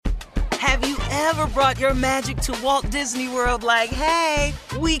Have you ever brought your magic to Walt Disney World like, hey,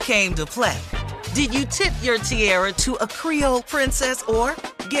 we came to play? Did you tip your tiara to a Creole princess or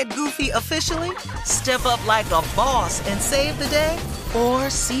get goofy officially? Step up like a boss and save the day? Or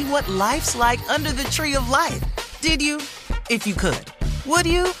see what life's like under the tree of life? Did you? If you could. Would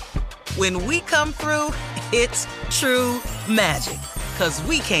you? When we come through, it's true magic. 'Cause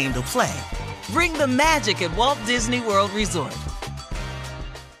we came to play. Bring the magic at Walt Disney World Resort.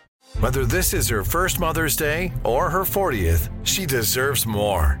 Whether this is her first Mother's Day or her 40th, she deserves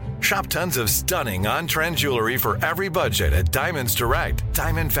more. Shop tons of stunning on-trend jewelry for every budget at Diamonds Direct.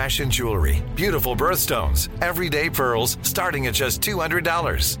 Diamond fashion jewelry, beautiful birthstones, everyday pearls starting at just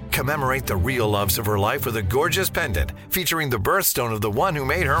 $200. Commemorate the real loves of her life with a gorgeous pendant featuring the birthstone of the one who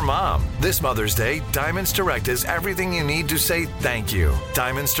made her mom. This Mother's Day, Diamonds Direct is everything you need to say thank you.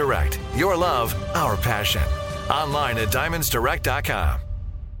 Diamonds Direct. Your love, our passion. Online at diamondsdirect.com.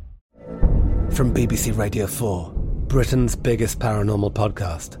 From BBC Radio 4, Britain's biggest paranormal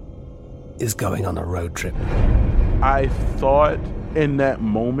podcast is going on a road trip. I thought in that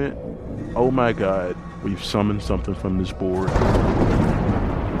moment, oh my God, we've summoned something from this board.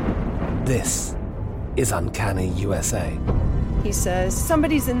 This is Uncanny USA. He says,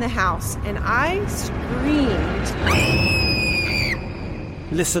 somebody's in the house, and I screamed.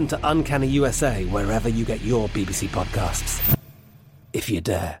 Listen to Uncanny USA wherever you get your BBC podcasts, if you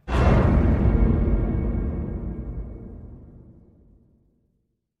dare.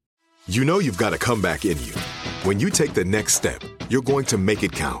 You know you've got a comeback in you. When you take the next step, you're going to make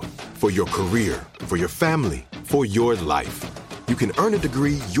it count. For your career, for your family, for your life. You can earn a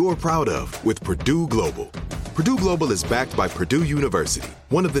degree you're proud of with Purdue Global. Purdue Global is backed by Purdue University,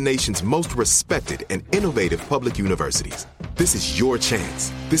 one of the nation's most respected and innovative public universities. This is your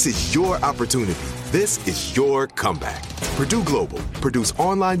chance. This is your opportunity. This is your comeback. Purdue Global, Purdue's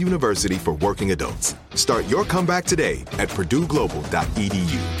online university for working adults. Start your comeback today at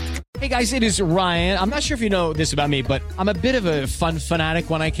purdueglobal.edu. Hey guys, it is Ryan. I'm not sure if you know this about me, but I'm a bit of a fun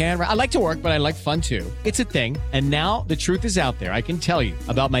fanatic when I can. I like to work, but I like fun too. It's a thing. And now the truth is out there. I can tell you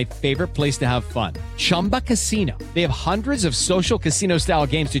about my favorite place to have fun. Chumba Casino. They have hundreds of social casino style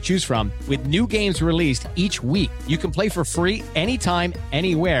games to choose from with new games released each week. You can play for free anytime,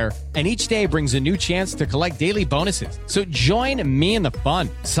 anywhere. And each day brings a new chance to collect daily bonuses. So join me in the fun.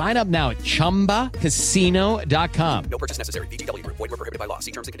 Sign up now at ChumbaCasino.com. No purchase necessary. VGW Group. Void where prohibited by law.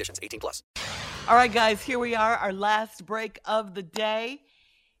 See terms and conditions. 18+. All right, guys, here we are, our last break of the day.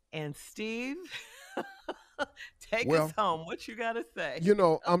 And Steve, take us home. What you got to say? You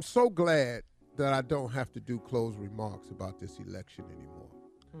know, I'm so glad that I don't have to do closed remarks about this election anymore.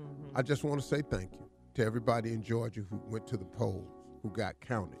 Mm-hmm. I just want to say thank you to everybody in Georgia who went to the polls, who got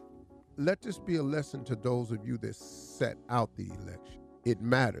counted. Let this be a lesson to those of you that set out the election. It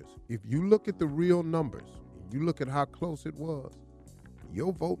matters. If you look at the real numbers, you look at how close it was,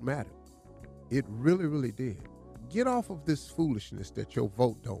 your vote mattered. It really, really did. Get off of this foolishness that your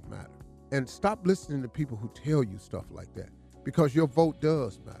vote don't matter. And stop listening to people who tell you stuff like that, because your vote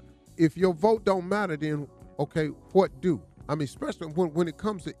does matter. If your vote don't matter, then, okay, what do? I mean, especially when it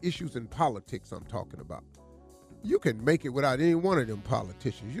comes to issues in politics I'm talking about. You can make it without any one of them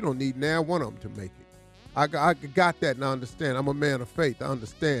politicians. You don't need now one of them to make it. I got that and I understand. I'm a man of faith. I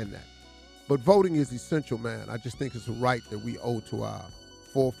understand that. But voting is essential, man. I just think it's a right that we owe to our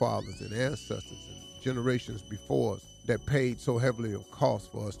forefathers and ancestors and generations before us that paid so heavily a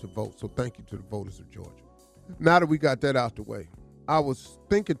cost for us to vote. So thank you to the voters of Georgia. Now that we got that out the way, I was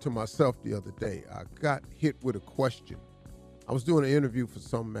thinking to myself the other day, I got hit with a question. I was doing an interview for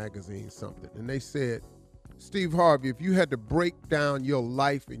some magazine, and they said, Steve Harvey, if you had to break down your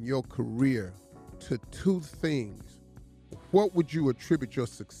life and your career to two things, what would you attribute your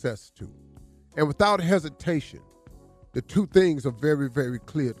success to? And without hesitation, the two things are very, very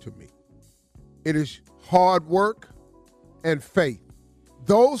clear to me. It is hard work and faith.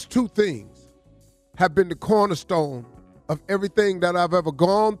 Those two things have been the cornerstone of everything that I've ever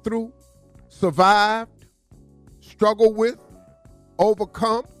gone through, survived, struggled with,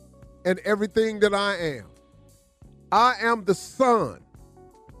 overcome, and everything that I am. I am the son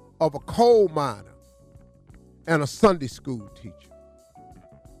of a coal miner and a Sunday school teacher.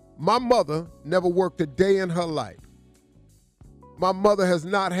 My mother never worked a day in her life. My mother has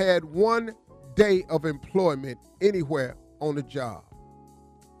not had one day of employment anywhere on a job.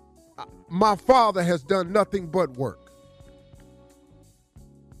 My father has done nothing but work.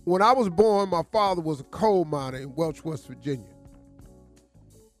 When I was born, my father was a coal miner in Welch, West Virginia.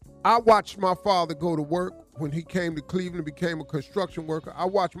 I watched my father go to work. When he came to Cleveland and became a construction worker, I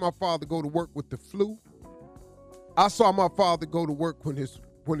watched my father go to work with the flu. I saw my father go to work when his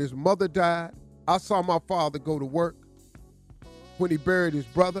when his mother died. I saw my father go to work. When he buried his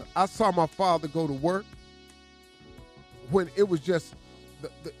brother, I saw my father go to work. When it was just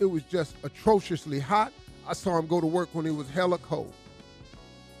atrociously hot, I saw him go to work when it was hella cold.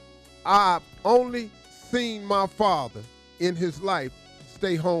 I've only seen my father in his life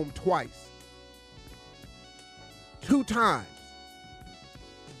stay home twice. 2 times.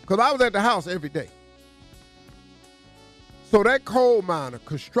 Because I was at the house every day. So that coal miner,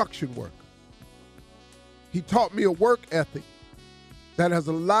 construction worker, he taught me a work ethic that has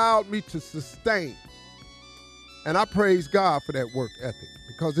allowed me to sustain. And I praise God for that work ethic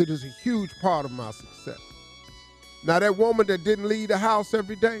because it is a huge part of my success. Now, that woman that didn't leave the house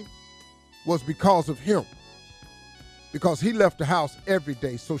every day was because of him. Because he left the house every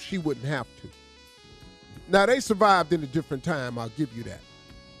day so she wouldn't have to. Now, they survived in a different time, I'll give you that.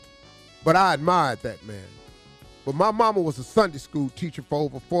 But I admired that man. But my mama was a Sunday school teacher for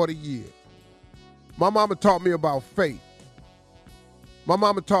over 40 years. My mama taught me about faith. My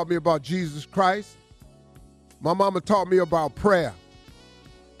mama taught me about Jesus Christ. My mama taught me about prayer.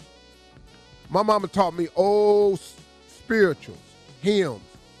 My mama taught me old spirituals, hymns,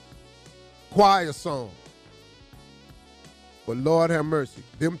 choir songs. But Lord have mercy,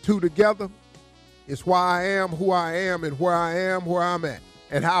 them two together is why I am who I am and where I am, where I'm at,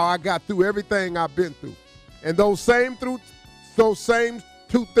 and how I got through everything I've been through. And those same 2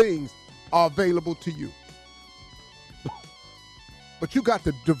 things are available to you. But you got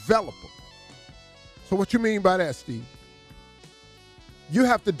to develop them. So what you mean by that, Steve? You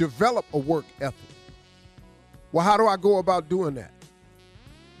have to develop a work ethic. Well, how do I go about doing that?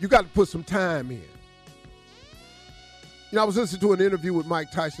 You got to put some time in. You know, I was listening to an interview with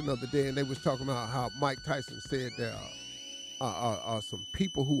Mike Tyson the other day, and they was talking about how Mike Tyson said there are some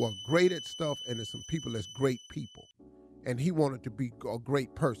people who are great at stuff, and there's some people that's great people. And he wanted to be a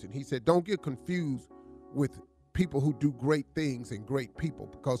great person. He said, don't get confused with people who do great things and great people,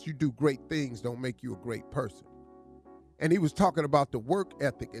 because you do great things don't make you a great person. And he was talking about the work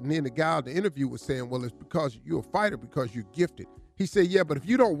ethic, and then the guy in the interview was saying, well, it's because you're a fighter, because you're gifted. He said, yeah, but if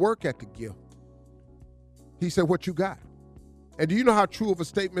you don't work at the gift, he said, what you got? And do you know how true of a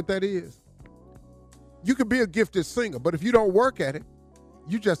statement that is? You can be a gifted singer, but if you don't work at it,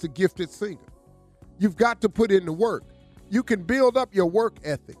 you're just a gifted singer. You've got to put in the work. You can build up your work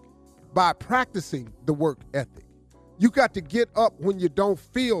ethic by practicing the work ethic. You got to get up when you don't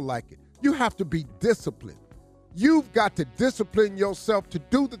feel like it. You have to be disciplined. You've got to discipline yourself to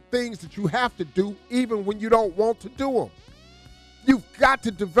do the things that you have to do even when you don't want to do them. You've got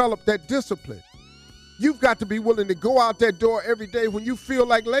to develop that discipline. You've got to be willing to go out that door every day when you feel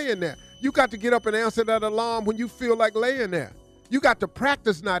like laying there. You got to get up and answer that alarm when you feel like laying there. You got to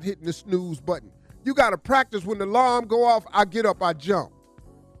practice not hitting the snooze button. You got to practice when the alarm go off, I get up, I jump.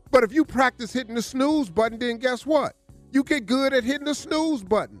 But if you practice hitting the snooze button, then guess what? You get good at hitting the snooze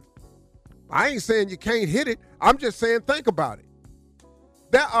button. I ain't saying you can't hit it. I'm just saying think about it.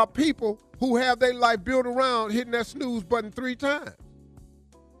 There are people who have their life built around hitting that snooze button 3 times.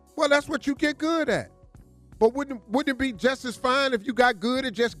 Well, that's what you get good at. But wouldn't it be just as fine if you got good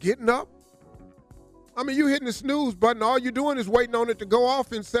at just getting up? I mean, you hitting the snooze button, all you're doing is waiting on it to go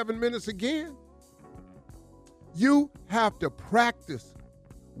off in 7 minutes again. You have to practice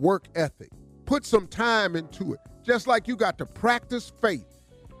work ethic. Put some time into it, just like you got to practice faith.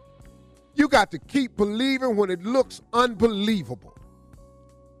 You got to keep believing when it looks unbelievable.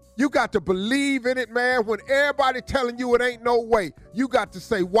 You got to believe in it, man, when everybody telling you it ain't no way. You got to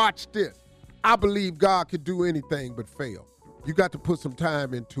say, watch this. I believe God could do anything but fail. You got to put some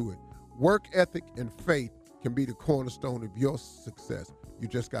time into it. Work ethic and faith can be the cornerstone of your success. You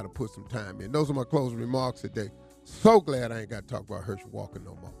just got to put some time in. Those are my closing remarks today. So glad I ain't got to talk about Herschel Walker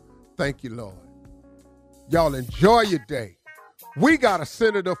no more. Thank you, Lord. Y'all enjoy your day. We got a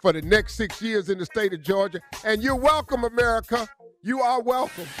senator for the next 6 years in the state of Georgia, and you're welcome, America. You are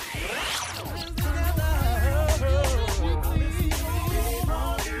welcome.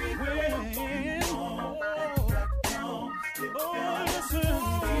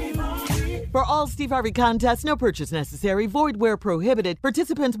 For all Steve Harvey contests, no purchase necessary, void where prohibited.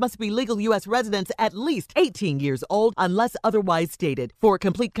 Participants must be legal U.S. residents at least 18 years old unless otherwise stated. For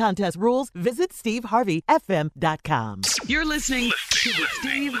complete contest rules, visit SteveHarveyFM.com. You're listening to the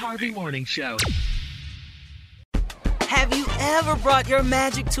Steve Harvey Morning Show. Have you ever brought your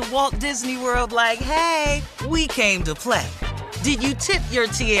magic to Walt Disney World like, hey, we came to play? Did you tip your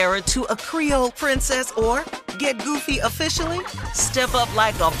tiara to a Creole princess or get goofy officially? Step up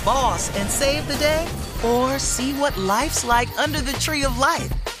like a boss and save the day? Or see what life's like under the tree of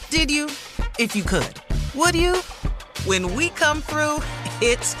life? Did you? If you could. Would you? When we come through,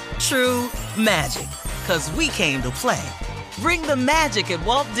 It's true magic, 'cause we came to play. Bring the magic at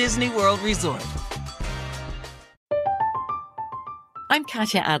Walt Disney World Resort. I'm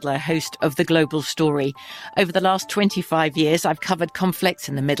Katya Adler, host of The Global Story. Over the last 25 years, I've covered conflicts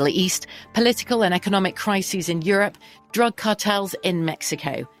in the Middle East, political and economic crises in Europe, drug cartels in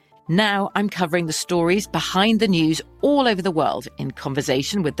Mexico. Now I'm covering the stories behind the news all over the world in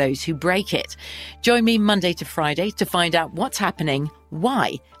conversation with those who break it. Join me Monday to Friday to find out what's happening,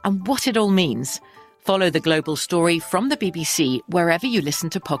 why, and what it all means. Follow The Global Story from the BBC wherever you listen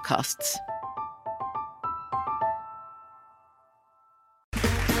to podcasts.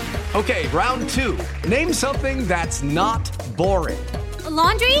 Okay, round two. Name something that's not boring. A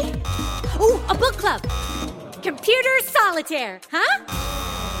laundry? Ooh, a book club. Computer solitaire, huh?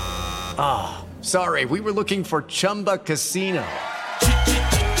 Ah, sorry, we were looking for Chumba Casino.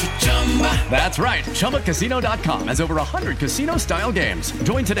 That's right, ChumbaCasino.com has over 100 casino-style games.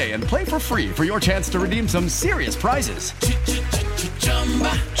 Join today and play for free for your chance to redeem some serious prizes.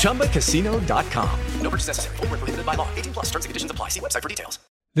 ChumbaCasino.com. No purchase necessary. Void where prohibited by law. 18 plus. Terms and conditions apply. See website for details.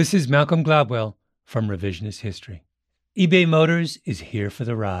 This is Malcolm Gladwell from Revisionist History. eBay Motors is here for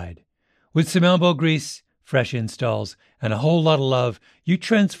the ride. With some elbow grease, fresh installs, and a whole lot of love, you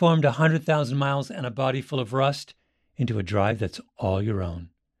transformed 100,000 miles and a body full of rust into a drive that's all your own.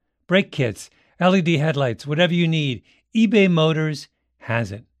 Brake kits, LED headlights, whatever you need, eBay Motors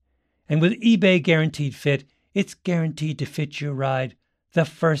has it. And with eBay Guaranteed Fit, it's guaranteed to fit your ride the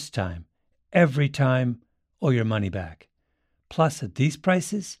first time, every time, or your money back. Plus, at these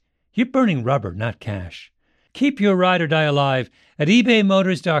prices, you're burning rubber, not cash. Keep your ride or die alive at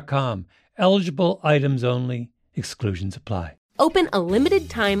ebaymotors.com. Eligible items only. Exclusions apply. Open a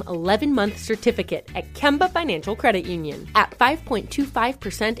limited-time 11-month certificate at Kemba Financial Credit Union. At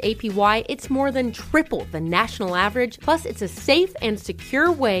 5.25% APY, it's more than triple the national average, plus it's a safe and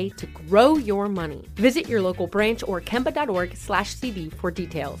secure way to grow your money. Visit your local branch or kemba.org/CD for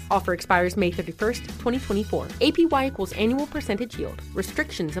details. Offer expires May 31st, 2024. APY equals annual percentage yield.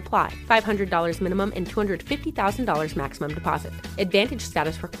 Restrictions apply. $500 minimum and $250,000 maximum deposit. Advantage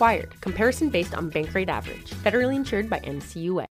status required. Comparison based on bank rate average. Federally insured by NCUA.